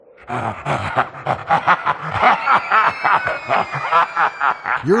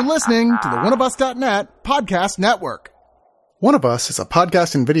You're listening to the oneofus.net podcast network. One of Us is a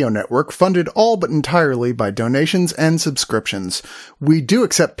podcast and video network funded all but entirely by donations and subscriptions. We do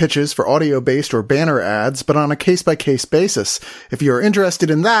accept pitches for audio-based or banner ads, but on a case-by-case basis. If you are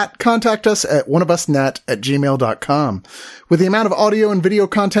interested in that, contact us at oneofusnet@gmail.com. With the amount of audio and video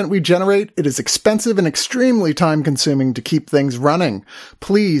content we generate, it is expensive and extremely time-consuming to keep things running.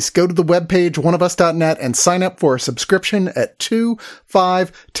 Please go to the webpage oneofus.net and sign up for a subscription at $2,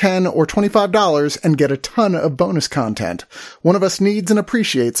 $5, $10, or $25 and get a ton of bonus content. One of Us needs and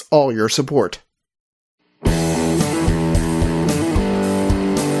appreciates all your support.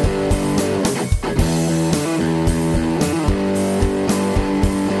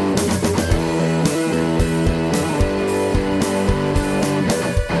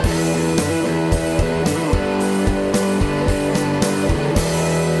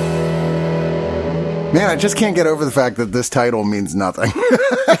 Man, I just can't get over the fact that this title means nothing.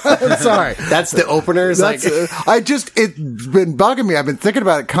 I'm sorry. That's the opener. It's been bugging me. I've been thinking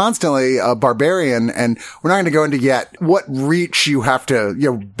about it constantly, Barbarian, and we're not going to go into yet what reach you have to,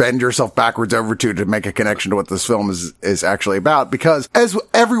 bend yourself backwards over to make a connection to what this film is actually about. Because as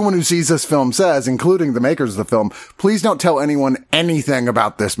everyone who sees this film says, including the makers of the film, please don't tell anyone anything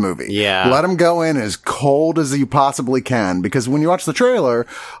about this movie. Yeah. Let them go in as cold as you possibly can. Because when you watch the trailer,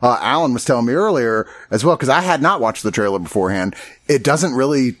 Alan was telling me earlier as well, because I had not watched the trailer beforehand, it doesn't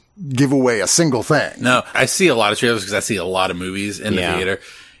really give away a single thing. No, I see a lot of trailers because I see a lot of movies in the theater.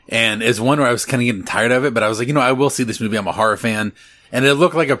 And it's one where I was kind of getting tired of it, but I was like, I will see this movie. I'm a horror fan. And it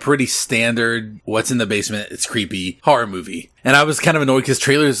looked like a pretty standard, what's in the basement, it's creepy, horror movie. And I was kind of annoyed because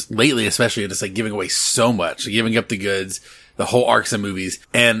trailers lately, especially, are just like giving away so much, giving up the goods, the whole arcs of movies.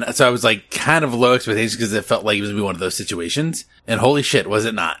 And so I was like kind of low expectations because it felt like it was going to be one of those situations. And holy shit, was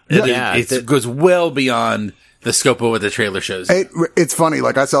it not? It goes well beyond the scope of what the trailer shows. It's funny.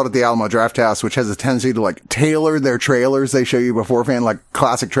 Like, I saw it at the Alamo Drafthouse, which has a tendency to tailor their trailers they show you beforehand, like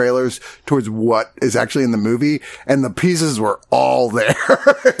classic trailers, towards what is actually in the movie. And the pieces were all there.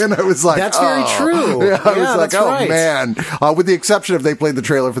 And I was like, that's very true. Yeah, I was like, right. Man. With the exception of they played the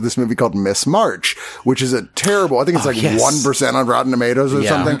trailer for this movie called Miss March, which is a terrible, I think it's 1% on Rotten Tomatoes or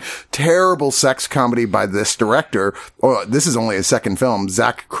something. Terrible sex comedy by this director. Oh, this is only his second film,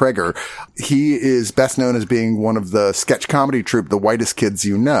 Zach Kreger. He is best known as being one of the sketch comedy troupe, The Whitest Kids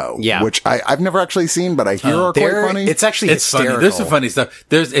You Know, which I've never actually seen, but I hear are quite funny. It's actually hysterical. Funny. There's some funny stuff.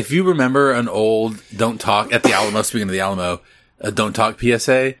 If you remember an old Don't Talk at the Alamo, speaking of the Alamo, a Don't Talk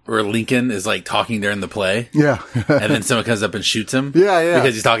PSA where Lincoln is talking during the play. Yeah. And then someone comes up and shoots him. Yeah.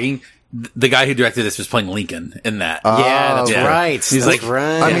 Because he's talking. The guy who directed this was playing Lincoln in that. That's right. He's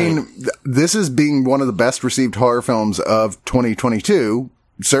right. I mean, this is being one of the best received horror films of 2022.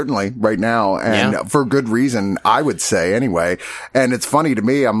 Certainly right now. And for good reason, I would say anyway. And it's funny to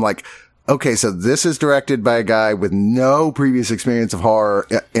me. I'm like, okay, so this is directed by a guy with no previous experience of horror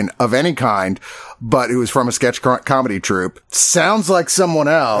of any kind, but who was from a sketch comedy troupe. Sounds like someone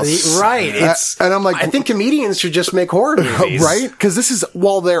else. Right. And I'm like, I think comedians should just make horror movies. Right? Cause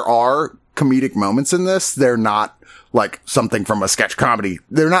while there are comedic moments in this, they're not like something from a sketch comedy.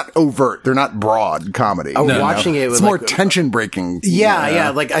 They're not overt. They're not broad comedy. Watching it, it's more tension breaking. Yeah.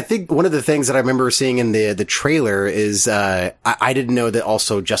 Like, I think one of the things that I remember seeing in the trailer is, I didn't know that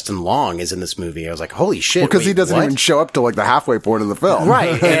also Justin Long is in this movie. I was like, holy shit. Because he doesn't even show up till the halfway point of the film.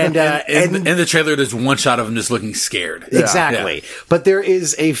 Right. And in the trailer, there's one shot of him just looking scared. Exactly. Yeah. But there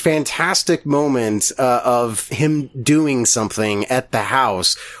is a fantastic moment, of him doing something at the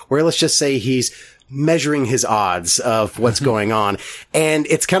house where, let's just say, he's measuring his odds of what's going on. And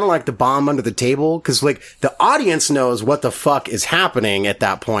it's kind of like the bomb under the table, because the audience knows what the fuck is happening at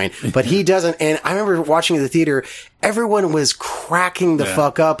that point, but he doesn't. And I remember watching in the theater, everyone was cracking the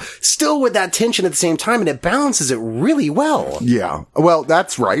fuck up, still with that tension at the same time, and it balances it really well. Yeah. Well,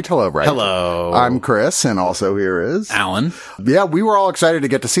 that's right. Hello, right. Hello. I'm Chris, and also here is Alan. Yeah, we were all excited to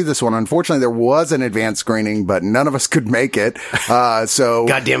get to see this one. Unfortunately, there was an advanced screening, but none of us could make it. So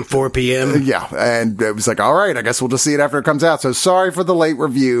goddamn 4 p.m. Yeah. And it was like, all right, I guess we'll just see it after it comes out. So sorry for the late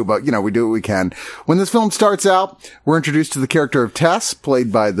review, but we do what we can. When this film starts out, we're introduced to the character of Tess,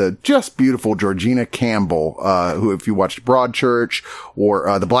 played by the just beautiful Georgina Campbell, who, if you watched Broadchurch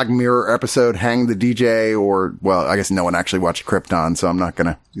or the Black Mirror episode, Hang the DJ, or, well, I guess no one actually watched Krypton, so I'm not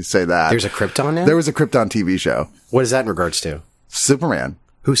going to say that. There's a Krypton now? There was a Krypton TV show. What is that in regards to? Superman.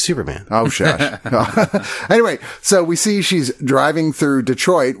 Who's Superman? Oh, shush. Anyway, so we see she's driving through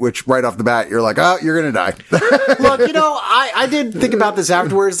Detroit, which right off the bat, you're like, oh, you're going to die. Look, I did think about this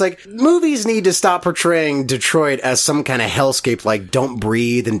afterwards. Like, movies need to stop portraying Detroit as some kind of hellscape, like Don't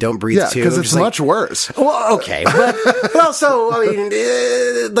Breathe and Don't Breathe 2. Because it's much worse. Well, okay. But also, I mean,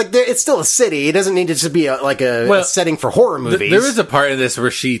 it's still a city. It doesn't need to just be a setting for horror movies. There is a part of this where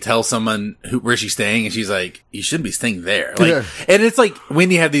she tells someone where she's staying, and she's like, you shouldn't be staying there. Like, and it's like,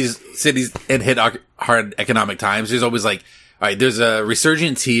 when you have these cities and hit hard economic times, there's always like, all right, there's a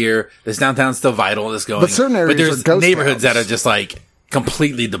resurgence here. This downtown's still vital. It's going. But certain areas there's are ghost neighborhoods towns. that are just like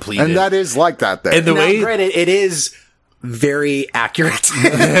completely depleted. And that is like that there. And the way, granted, it is very accurate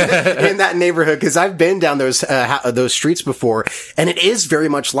in that neighborhood, because I've been down those streets before, and it is very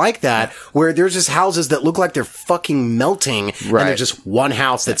much like that, where there's just houses that look like they're fucking melting, and there's just one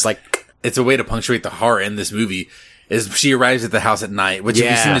house that's like... It's a way to punctuate the horror in this movie. Is she arrives at the house at night, which if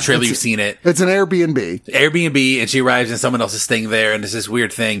you've seen the trailer, you've seen it. It's an Airbnb. And she arrives and someone else is staying there, and it's this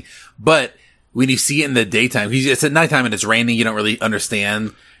weird thing. But when you see it in the daytime, it's at nighttime and it's raining, you don't really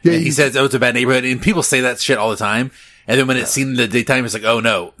understand. Yeah, and he says, oh, it's a bad neighborhood. And people say that shit all the time. And then when it's seen in the daytime, it's like, oh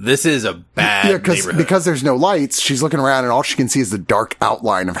no, this is a bad neighborhood. Because there's no lights, she's looking around and all she can see is the dark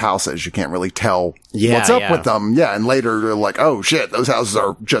outline of houses. You can't really tell what's up with them. Yeah. And later they're like, oh shit, those houses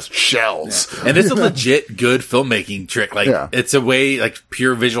are just shells. Yeah. And it's a legit good filmmaking trick. Like, it's a way, like,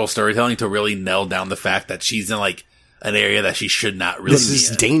 pure visual storytelling to really nail down the fact that she's in, like, an area that she should not really be in. This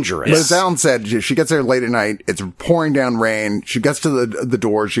is dangerous. But as Alan said, she gets there late at night. It's pouring down rain. She gets to the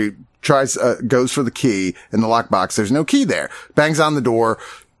door. She goes for the key in the lockbox. There's no key there. Bangs on the door.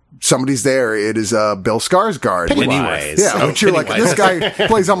 Somebody's there. It is Bill Skarsgård. Pennywise. Yeah, which you're like, this guy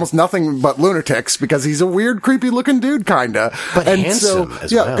plays almost nothing but lunatics because he's a weird, creepy looking dude, kinda. But and handsome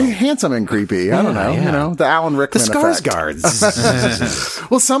as well. Handsome and creepy. I don't know. You know, the Alan Rickman effect. The Skarsgårds.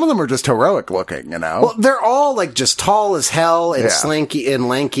 Well, some of them are just heroic looking, you know? Well, they're all like just tall as hell and slinky and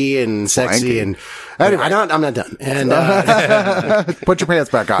lanky and sexy and... Anyway, I'm not done. And put your pants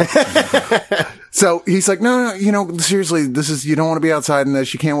back on. So he's like, no, seriously, you don't want to be outside in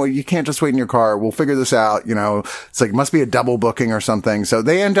this. You can't just wait in your car. We'll figure this out. It's like, it must be a double booking or something. So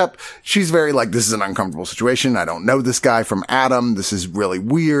they end up, she's very like, this is an uncomfortable situation. I don't know this guy from Adam. This is really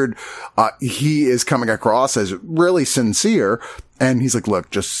weird. He is coming across as really sincere. And he's like,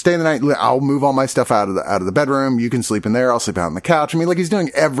 look, just stay the night. I'll move all my stuff out of the bedroom. You can sleep in there. I'll sleep out on the couch. I mean, like, he's doing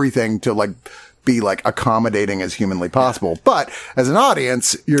everything to like, be like accommodating as humanly possible. But as an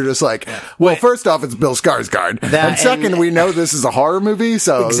audience, you're just like, well, first off, it's Bill Skarsgård. And second, we know this is a horror movie.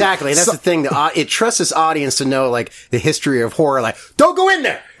 So exactly. That's the thing. It trusts its audience to know like the history of horror. Like, don't go in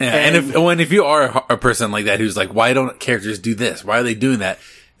there. Yeah, and if you are a person like that, who's like, why don't characters do this? Why are they doing that?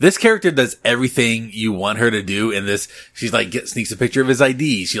 This character does everything you want her to do in this. She's like, sneaks a picture of his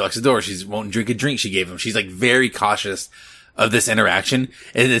ID. She locks the door. She won't drink a drink she gave him. She's like very cautious of this interaction,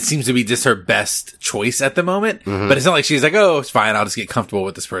 and it seems to be just her best choice at the moment. Mm-hmm. But it's not like she's like, oh, it's fine, I'll just get comfortable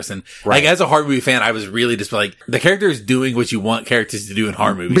with this person. Right. Like, as a horror movie fan, I was really just like, the character is doing what you want characters to do in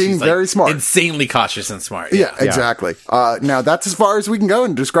horror movies. Being she's very like smart. Insanely cautious and smart. Yeah, exactly. Now, that's as far as we can go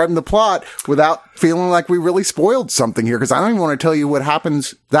in describing the plot without feeling like we really spoiled something here, because I don't even want to tell you what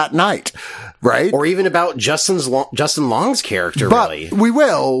happens that night, right? Or even about Justin Long's character, but really. We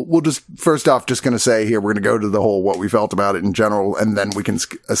will. We'll just, first off, just going to say here, we're going to go to the whole what we felt about it in general, and then we can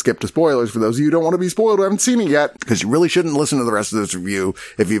skip to spoilers for those of you who don't want to be spoiled who haven't seen it yet, because you really shouldn't listen to the rest of this review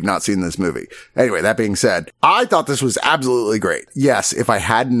if you've not seen this movie. Anyway, that being said, I thought this was absolutely great. Yes, if I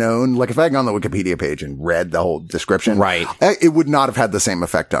had known, like if I had gone on the Wikipedia page and read the whole description, right, it would not have had the same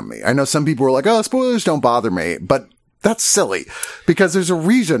effect on me. I know some people were like, oh, spoilers don't bother me, but that's silly, because there's a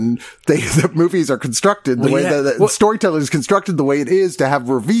reason the movies are constructed the way that storytelling is constructed the way it is, to have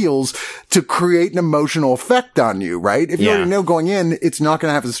reveals to create an emotional effect on you, right? If you already know going in, it's not going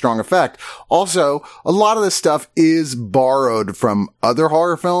to have a strong effect. Also, a lot of this stuff is borrowed from other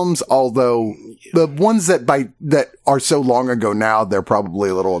horror films, although the ones that are so long ago now, they're probably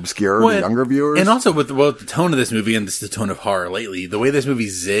a little obscure to younger viewers. And also with the tone of this movie, and this is the tone of horror lately, the way this movie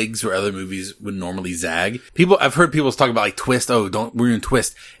zigs where other movies would normally zag. I've heard people talk about like twist. Oh, don't ruin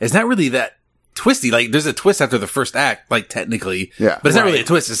twist. It's not really that twisty. Like, there's a twist after the first act, like technically. Yeah. But it's not really a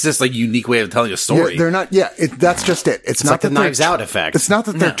twist. It's just like a unique way of telling a story. Yeah, they're not, that's just it. It's not like the Knives Out effect. It's not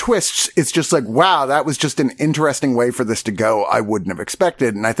that they're twists. It's just like, wow, that was just an interesting way for this to go. I wouldn't have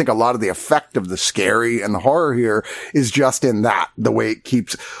expected. And I think a lot of the effect of the scary and the horror here is just in that, the way it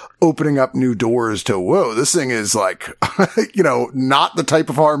keeps opening up new doors to, whoa, this thing is like, not the type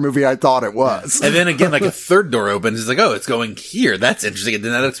of horror movie I thought it was. And then again, like a third door opens. It's like, oh, it's going here. That's interesting. I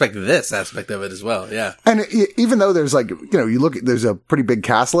did not expect this aspect of of it as well. Yeah. And even though there's like, you look, there's a pretty big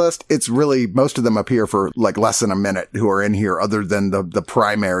cast list, it's really, most of them appear for like less than a minute who are in here other than the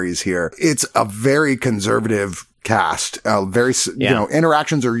primaries here. It's a very conservative cast.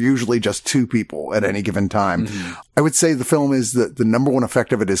 Interactions are usually just two people at any given time. Mm-hmm. I would say the film is the number one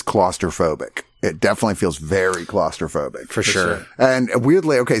effect of it is claustrophobic. It definitely feels very claustrophobic. For sure. And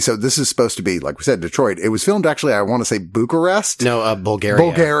weirdly, okay, so this is supposed to be, like we said, Detroit. It was filmed actually, I want to say Bucharest? No, Bulgaria.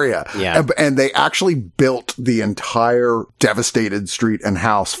 Bulgaria. Yeah. And they actually built the entire devastated street and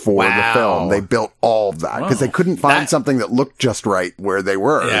house for the film. They built all of that because they couldn't find something that looked just right where they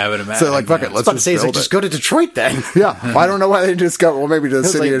were. Yeah, I would imagine. So they're like, fuck it, let's just build it. Just go to Detroit then. Yeah. I don't know why they didn't just go, well, maybe the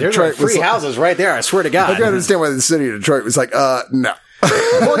city of Detroit was free houses right there, I swear to God. I can understand why the city of Detroit was like, no.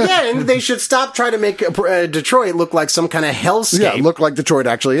 Well, yeah, and they should stop trying to make Detroit look like some kind of hellscape. Yeah, look like Detroit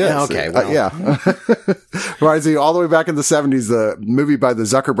actually is. Yeah, okay, well. Yeah. Right, see, all the way back in the 70s, the movie by the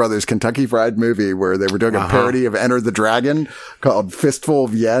Zucker brothers, Kentucky Fried Movie, where they were doing a parody of Enter the Dragon called Fistful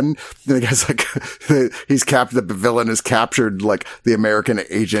of Yen. And the guy's like, the villain has captured like the American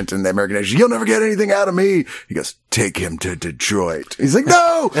agent, and the American agent, you'll never get anything out of me. He goes, take him to Detroit. He's like,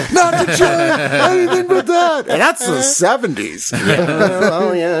 no, not Detroit, anything but that. And that's the 70s. Yeah.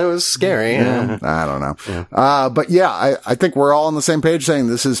 Well, yeah, it was scary. Yeah. I don't know. Yeah. But yeah, I think we're all on the same page saying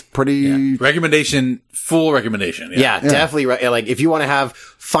this is pretty... Full recommendation. Yeah, definitely. Like, if you want to have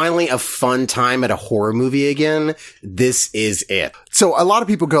finally a fun time at a horror movie again, this is it. So a lot of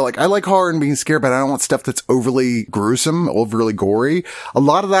people go like, I like horror and being scared, but I don't want stuff that's overly gruesome, overly gory. A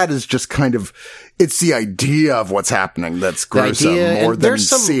lot of that is just kind of, it's the idea of what's happening that's gruesome more than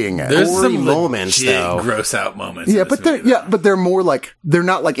seeing it. There's gory some moments, though. Gross out moments. Yeah, but they're more like, they're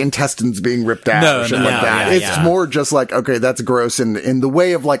not like intestines being ripped out or shit like that. It's more just like, okay, that's gross in the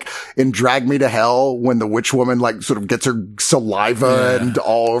way of like in Drag Me to Hell when the witch woman like sort of gets her saliva and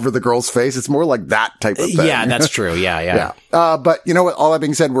all over the girl's face. It's more like that type of thing. Yeah, that's true. Yeah. But you know what? All that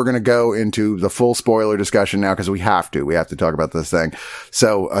being said, we're going to go into the full spoiler discussion now because we have to talk about this thing.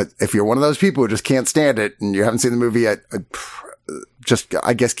 So, if you're one of those people who just can't stand it and you haven't seen the movie yet, just,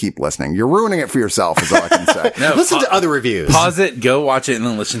 I guess, keep listening. You're ruining it for yourself is all I can say. Listen to other reviews. Pause it, go watch it, and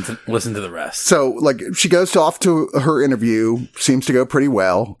then listen to the rest. So, like, she goes off to her interview, seems to go pretty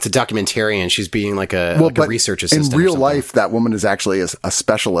well. It's a documentarian. She's being like a research assistant. In real life, that woman is actually a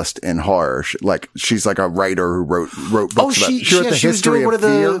specialist in horror. She's like a writer who wrote books about she was doing one of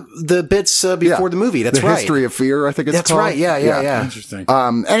the bits before the movie. That's right. The History of Fear, I think it's called. That's right. Yeah. Interesting.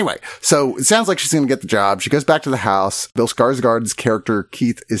 Anyway, so it sounds like she's going to get the job. She goes back to the house. Bill Skarsgård's character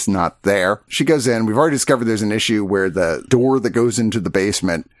Keith is not there. She goes in. We've already discovered there's an issue where the door that goes into the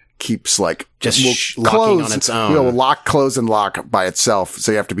basement keeps like just locking on its own. Will lock, close, and lock by itself.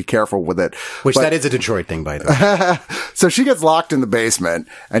 So you have to be careful with it. That is a Detroit thing, by the way. So she gets locked in the basement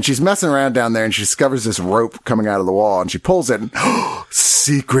and she's messing around down there and she discovers this rope coming out of the wall and she pulls it and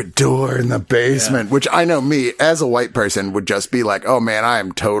secret door in the basement, which I know me as a white person would just be like, oh man, I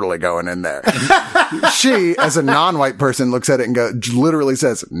am totally going in there. She, as a non-white person, looks at it and literally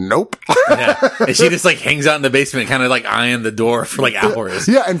says, nope. And she just like hangs out in the basement, kind of like eyeing the door for like hours.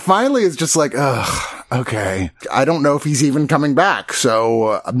 Yeah. And finally it's just like, ugh, okay. I don't know if he's even coming back.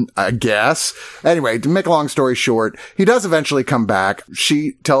 So I guess. Anyway, to make a long story short, he does eventually come back.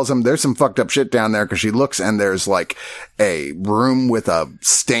 She tells him there's some fucked up shit down there because she looks and there's like a room with a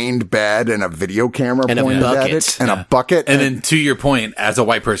stained bed and a video camera pointed at it and a bucket. And then to your point, as a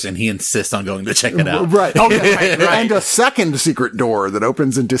white person, he insists on going to check it out. Right. Oh, yeah, right. And a second secret door that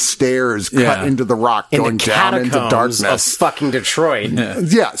opens into stairs cut into the rock going down into darkness. Of fucking Detroit.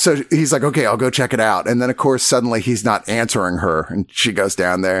 Yeah. So he's like, okay, I'll go check it out. And then of course, suddenly he's not answering her. And she goes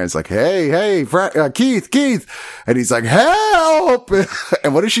down there and it's like, hey, Keith. And he's like, help.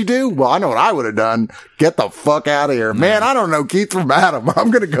 And what does she do? Well, I know what I would have done. Get the fuck out of here. Man, I don't know Keith from Adam.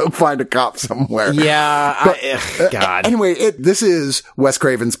 I'm going to go find a cop somewhere. Yeah. God. Anyway, this is Wes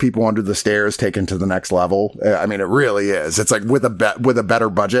Craven's People Under the Stairs taken to the next level. I mean, it really is. It's like with a better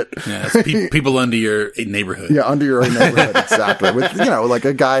budget. Yeah, it's people under your neighborhood. Yeah, under your neighborhood. Exactly. With, like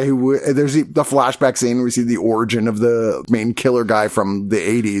a guy who, there's the flashback scene where we see the origin of the main killer guy from the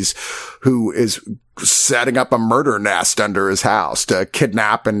 80s who is setting up a murder nest under his house to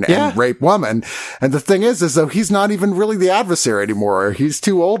kidnap and rape women. And the thing is though, he's not even really the adversary anymore. He's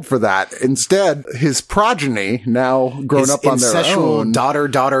too old for that. Instead, his progeny, now grown up on their own.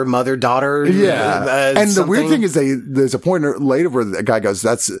 Daughter, mother. Yeah. And the weird thing is there's a point later where the guy goes,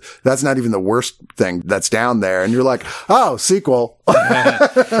 that's not even the worst thing that's down there. And you're like, oh, sequel. I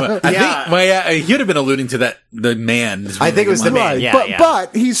think, he would have been alluding to that, the man. I think it was the man. Right.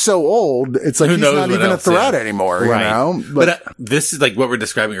 But he's so old. It's like, who knows even else, a threat anymore, Right. you know? But this is like what we're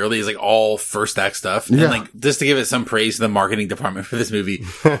describing earlier is like all first act stuff. And like, just to give it some praise to the marketing department for this movie,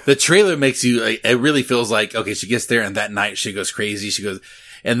 the trailer makes you, like, it really feels like, okay, she gets there and that night she goes crazy. She goes,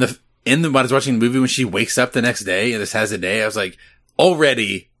 and when I was watching the movie, when she wakes up the next day and this has a day, I was like,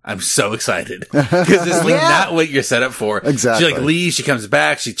 already, I'm so excited because it's like not what you're set up for. Exactly. She like leaves, she comes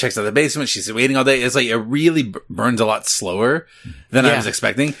back, she checks out the basement, she's waiting all day. It's like, it really burns a lot slower than I was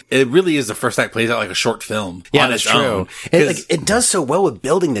expecting. It really is the first act plays out like a short film. Yeah, on that's its true. own. And like, it does so well with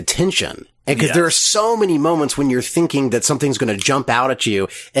building the tension. And because there are so many moments when you're thinking that something's going to jump out at you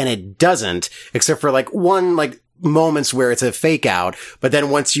and it doesn't, except for like one, like, moments where it's a fake out, but then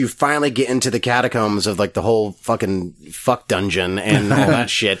once you finally get into the catacombs of like the whole fucking fuck dungeon and all that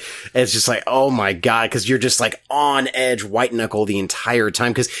shit, it's just like, oh my God, because you're just like on edge, white knuckle the entire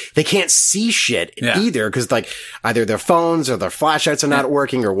time because they can't see shit either because like either their phones or their flashlights are not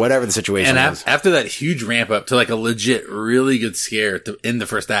working or whatever the situation is. After that huge ramp up to like a legit really good scare in the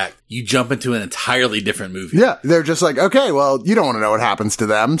first act, you jump into an entirely different movie. Yeah, they're just like, okay, well, you don't want to know what happens to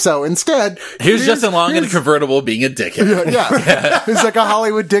them, so instead, here's Justin Long in a convertible being a dickhead. Yeah. He's like a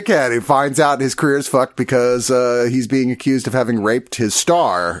Hollywood dickhead. He finds out his career's fucked because he's being accused of having raped his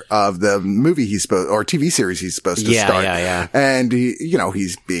star of the movie or TV series he's supposed to start. Yeah. And he,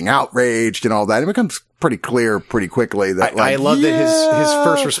 he's being outraged and all that. It becomes pretty clear pretty quickly that I love that his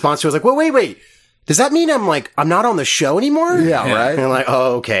first response was like, well, wait. Does that mean I'm not on the show anymore? Yeah, right. And I'm like,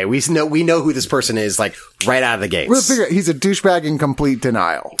 oh, okay. We know who this person is, like, right out of the gates. We'll figure he's a douchebag in complete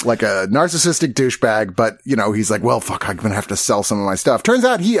denial, like a narcissistic douchebag, but, he's like, well, fuck, I'm gonna have to sell some of my stuff. Turns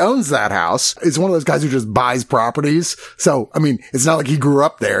out he owns that house. Is one of those guys who just buys properties. So, I mean, it's not like he grew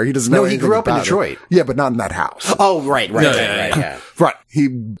up there. He doesn't know anything he grew up in about Detroit. It. Yeah, but not in that house. Oh, right. Right. He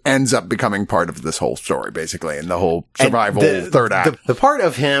ends up becoming part of this whole story, basically, and the whole survival third act. The part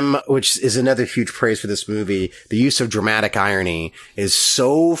of him, which is another huge praise for this movie, the use of dramatic irony is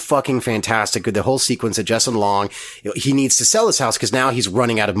so fucking fantastic. The whole sequence of Justin Long, he needs to sell his house because now he's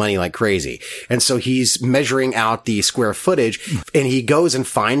running out of money like crazy. And so he's measuring out the square footage and he goes and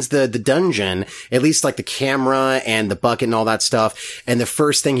finds the dungeon, at least like the camera and the bucket and all that stuff. And the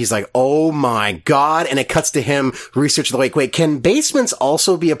first thing he's like, oh my God. And it cuts to him researching wait, can basements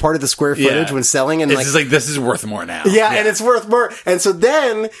also be a part of the square footage when selling? And it's just like, this is worth more now. Yeah, and it's worth more. And so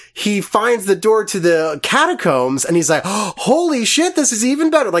then he finds the door to the catacombs and he's like, oh, holy shit, this is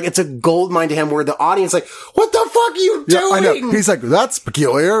even better. Like, it's a gold mine to him where the audience like, what the fuck are you doing? I know. He's like, that's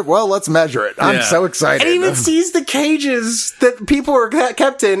peculiar. Well, let's measure it. I'm so excited. And he even sees the cages that people are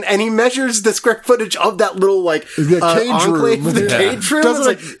kept in and he measures the square footage of that little like the cage room. The cage room. It's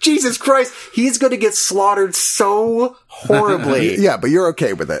like, Jesus Christ, he's going to get slaughtered so horribly. Yeah, but you're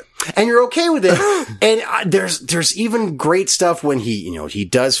okay with it. And you're okay with it. And there's even great stuff when he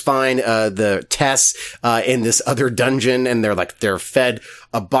does find the Tess in this other dungeon and they're fed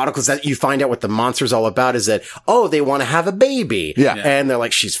a bottle because that you find out what the monster's all about is that, oh, they want to have a baby. Yeah. And they're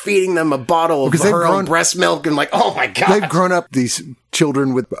like, she's feeding them a bottle of her own breast milk and like, oh my God. They've grown up these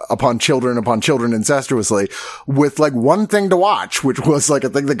children upon children incestuously with like one thing to watch, which was like a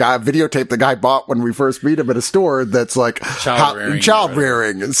thing videotape the guy bought when we first meet him at a store that's like child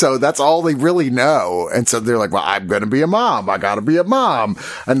rearing. And so that's all they really know. And so they're like, well, I'm going to be a mom. I got to be a mom.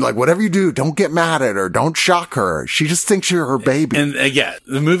 And like, whatever you do, don't get mad at her. Don't shock her. She just thinks you're her baby. And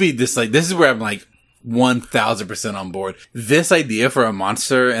the movie, this is where I'm like 1000% on board. This idea for a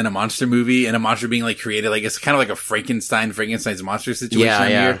monster and a monster movie and a monster being like created, like it's kind of like a Frankenstein's monster situation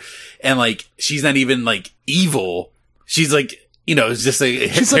here. And like, she's not even like evil. She's like, it's just a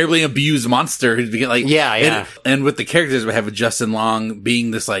terribly abused monster who's like, And with the characters, we have Justin Long being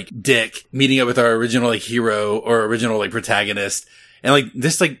this like dick, meeting up with our original like hero or original like protagonist. And like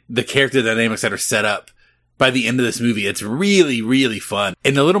this, like the character dynamics that are set up by the end of this movie, it's really, really fun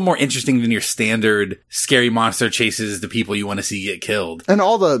and a little more interesting than your standard scary monster chases the people you want to see get killed. And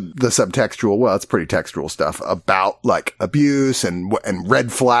all the subtextual, well, it's pretty textual stuff about like abuse and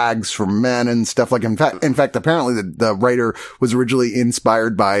red flags for men and stuff like. In fact, apparently the writer was originally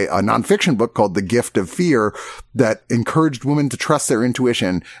inspired by a nonfiction book called The Gift of Fear that encouraged women to trust their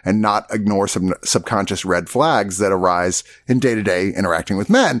intuition and not ignore some subconscious red flags that arise in day-to-day interacting with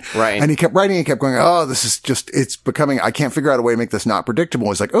men. Right. And he kept writing and kept going, oh, this is it's becoming, I can't figure out a way to make this not predictable.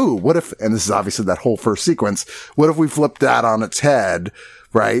 He's like, oh, what if, and this is obviously that whole first sequence, what if we flipped that on its head?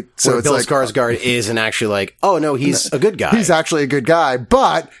 Right. So it's Bill Skarsgård isn't actually like, oh no, he's a good guy. He's actually a good guy,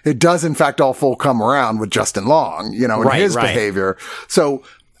 but it does in fact all full come around with Justin Long, and his behavior. So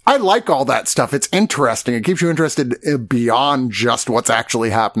I like all that stuff. It's interesting. It keeps you interested beyond just what's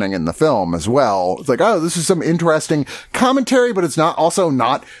actually happening in the film as well. It's like, oh, this is some interesting commentary, but it's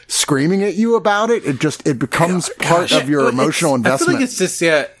not screaming at you about it. It becomes part of your emotional investment. I feel like it's just,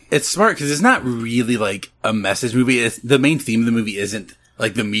 it's smart because it's not really like a message movie. The main theme of the movie isn't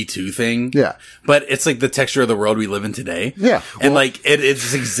like the Me Too thing. Yeah. But it's like the texture of the world we live in today. Yeah. And like it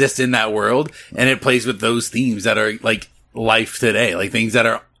just exists in that world and it plays with those themes that are like life today, like things that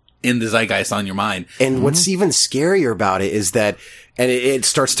are in the zeitgeist on your mind. And what's even scarier about it is that, and it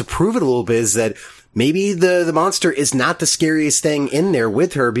starts to prove it a little bit, is that maybe the monster is not the scariest thing in there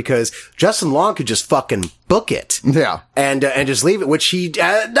with her because Justin Long could just fucking book it. Yeah. And just leave it, which he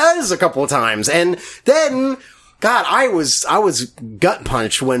does a couple of times. And then, God, I was gut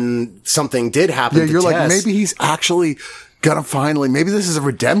punched when something did happen to you're Tess. like, maybe he's actually gonna finally, maybe this is a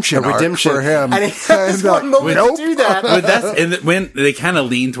redemption arc for him. And it's one moment to do that. But when they kind of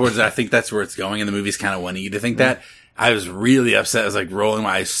lean towards it, I think that's where it's going, and the movie's kind of wanting you to think that. I was really upset. I was like rolling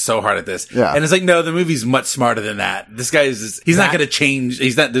my eyes so hard at this. Yeah. And it's like, no, the movie's much smarter than that. This guy he's not going to change.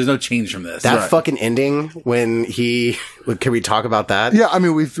 There's no change from this. That fucking ending when can we talk about that? Yeah, I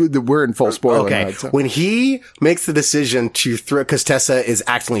mean, we're in full spoiler Okay. mode, so. When he makes the decision to throw, cause Tessa is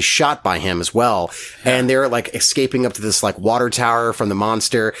accidentally shot by him as well. And they're like escaping up to this like water tower from the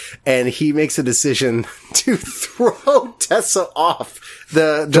monster. And he makes a decision to throw Tessa off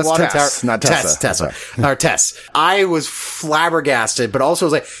the Just water Tess, tower. not Tessa. Tessa. Or Tess. I was flabbergasted, but also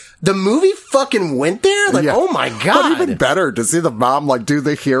was like, the movie fucking went there? Like, Yeah. oh my But God. even better to see the mom like do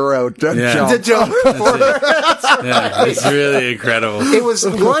the hero jump. To jump forward. Yeah, it's really incredible. It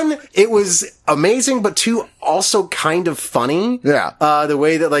was amazing, but two, also kind of funny. Yeah. The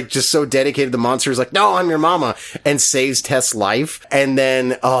way that like just so dedicated the monster is like, no, I'm your mama, and saves Tess' life. And then,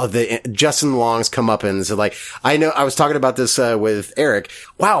 the Justin Long's comeuppance. So like, I know I was talking about this, with Eric.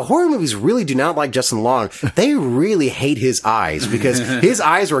 Wow, horror movies really do not like Justin Long. They really hate his eyes because his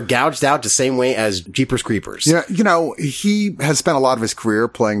eyes were gouged out the same way as Jeepers Creepers. Yeah, he has spent a lot of his career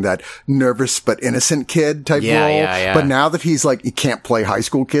playing that nervous but innocent kid type Yeah, role. yeah. But now that he's like, he can't play high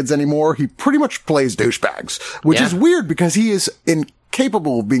school kids anymore, he pretty much plays douchebags, which Yeah. is weird because he is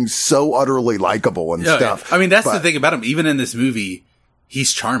incapable of being so utterly likable and stuff. Yeah. I mean, that's the thing about him. Even in this movie,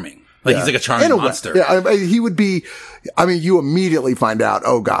 he's charming. Like he's like a charming monster. Yeah, he would be. I mean, you immediately find out,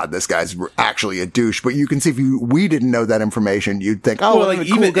 oh God, this guy's actually a douche. But you can see we didn't know that information, you'd think, oh, well, what like a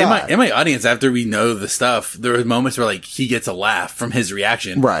cool even guy. in my audience, after we know the stuff, there are moments where like he gets a laugh from his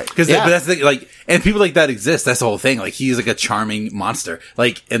reaction, Right. Because but that's the thing, like, and people like that exist. That's the whole thing. Like he's like a charming monster,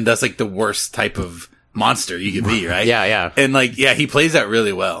 like, and that's like the worst type of monster you could be, right? Yeah. And like, yeah, he plays that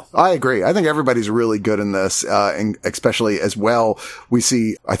really well. I agree. I think everybody's really good in this, and especially as well, we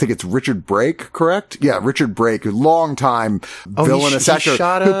see, I think it's Richard Brake, correct? Yeah, Richard Brake, a long-time villainous he actor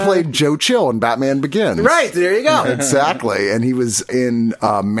shot who played Joe Chill in Batman Begins. Right, there you go. Exactly. And he was in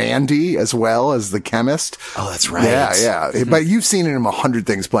Mandy as well as the chemist. Oh, that's right. Yeah. But you've seen him in 100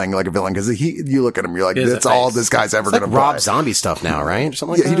 things playing like a villain because you look at him, you're like, He has a that's all face. this guy's ever It's like going to Rob play. Zombie stuff now, right? Or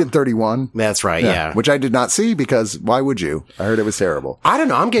something like Yeah, that. he did 31. That's right. Yeah. Which I did not see because why would you? I heard it was terrible. I don't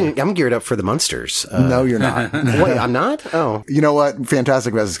know. I'm geared up for the Munsters. No, you're not. Wait, I'm not? Oh. You know what?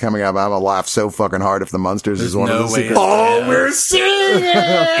 Fantastic Fest is coming up. I'm gonna laugh so fucking hard if the Munsters is one no of the way. secret. Oh, we're seeing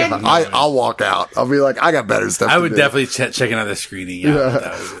it! I'll walk out. I'll be like, I got better stuff. I to would do. definitely check another screening out if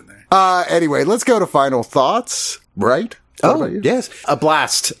that was in there. Anyway, let's go to final thoughts. Right? What about you? Yes. A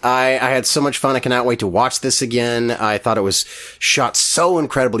blast. I had so much fun. I cannot wait to watch this again. I thought it was shot so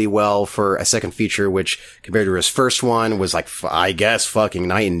incredibly well for a second feature, which compared to his first one was like, I guess, fucking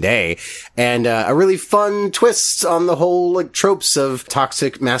night and day. And, a really fun twist on the whole, like, tropes of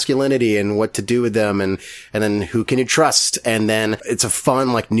toxic masculinity and what to do with them and then who can you trust? And then it's a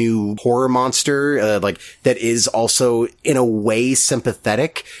fun, like, new horror monster, like, that is also in a way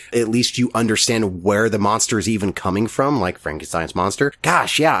sympathetic. At least you understand where the monster is even coming from, like Frankenstein's monster.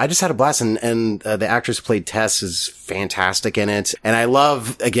 Gosh, yeah, I just had a blast, and the actress who played Tess is fantastic in it. And I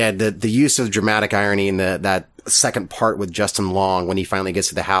love, again, the use of dramatic irony in that second part with Justin Long when he finally gets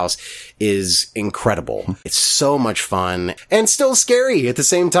to the house is incredible. It's so much fun and still scary at the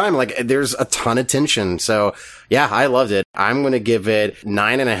same time. Like there's a ton of tension. So yeah, I loved it. I'm going to give it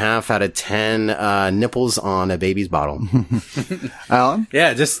 9.5 out of 10, nipples on a baby's bottle. Alan?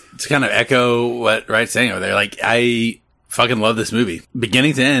 Yeah, just to kind of echo what Wright's saying over there. Like, I fucking love this movie.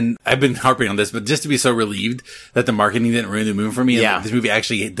 Beginning to end, I've been harping on this, but just to be so relieved that the marketing didn't ruin the movie for me. And Yeah. this movie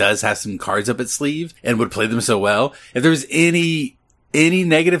actually does have some cards up its sleeve and would play them so well. If there was any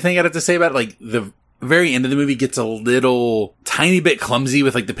negative thing I'd have to say about it, like very end of the movie gets a little tiny bit clumsy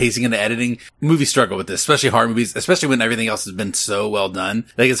with like the pacing and the editing. Movies struggle with this, especially horror movies, especially when everything else has been so well done.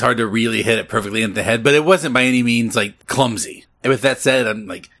 Like, it's hard to really hit it perfectly into the head, but it wasn't by any means like clumsy. And with that said, I'm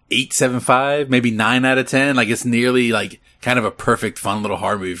like 8.75, maybe 9 out of 10. Like, it's nearly like kind of a perfect, fun little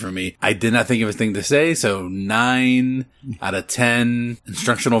horror movie for me. I did not think of a thing to say, so 9 out of 10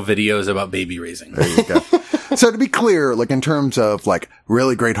 instructional videos about baby raising. There you go. So to be clear, like in terms of like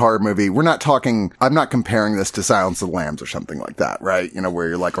really great horror movie, we're not talking, I'm not comparing this to Silence of the Lambs or something like that, right? You know, where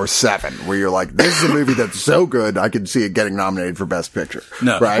you're like, or Seven, where you're like, this is a movie that's so good, I could see it getting nominated for Best Picture.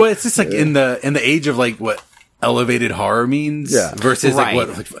 No, right? Well, it's just like in the age of like what elevated horror means versus like what,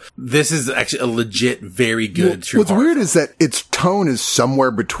 like, this is actually a legit, very good true What's horror weird film. is that its tone is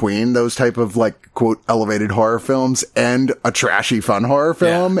somewhere between those type of like quote elevated horror films and a trashy fun horror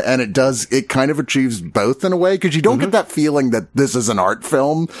film. Yeah. And it kind of achieves both in a way, because you don't get that feeling that this is an art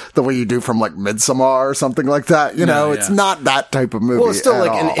film the way you do from like Midsommar or something like that. You know, it's not that type of movie. Well, it's still at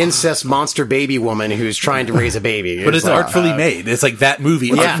like all. an incest monster baby woman who's trying to raise a baby. But it's artfully made. It's like that movie.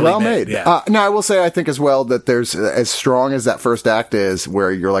 Yeah, artfully well made. Yeah. Now, I will say, I think as well that there's, as strong as that first act is,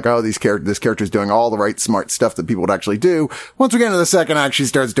 where you're like, oh, this character's doing all the right smart stuff that people would actually do. Once we get into the second act, she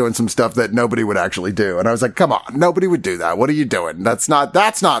starts doing some stuff that nobody would actually do. And I was like, come on, nobody would do that. What are you doing? That's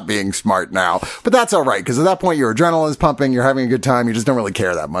not being smart now. But that's all right, because at that point, your adrenaline's pumping, you're having a good time, you just don't really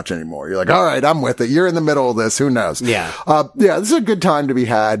care that much anymore. You're like, all right, I'm with it. You're in the middle of this. Who knows? Yeah. This is a good time to be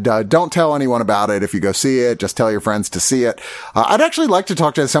had. Don't tell anyone about it if you go see it. Just tell your friends to see it. I'd actually like to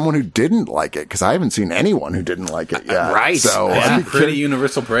talk to someone who didn't like it, because I haven't seen anyone who didn't like it yet. Right. So Yeah, pretty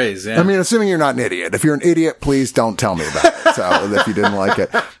universal praise. Yeah. I mean, assuming you're not an idiot. If you're an idiot, please don't tell me about it. So if you didn't like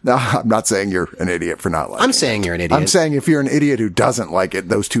it, no, I'm not saying you're an idiot for not liking it. I'm saying you're an idiot. I'm saying if you're an idiot who doesn't like it,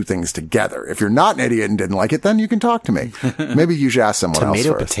 those two things together. If you're not an idiot and didn't like it, then you can talk to me. Maybe you should ask someone else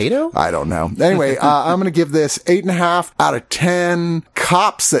Tomato, first. potato? I don't know. Anyway, I'm going to give this 8.5 out of 10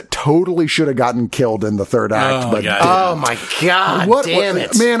 cops that totally should have gotten killed in the third act. Oh, but God. Oh my God, damn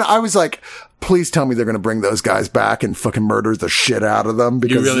it. Man, I was like, please tell me they're going to bring those guys back and fucking murder the shit out of them.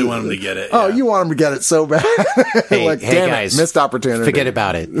 Because you really want them to get it. Oh, yeah. you want them to get it so bad. Hey, like, hey damn guys, it, missed opportunity. Forget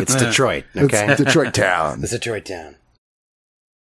about it. It's Detroit, okay? It's Detroit town. It's Detroit town.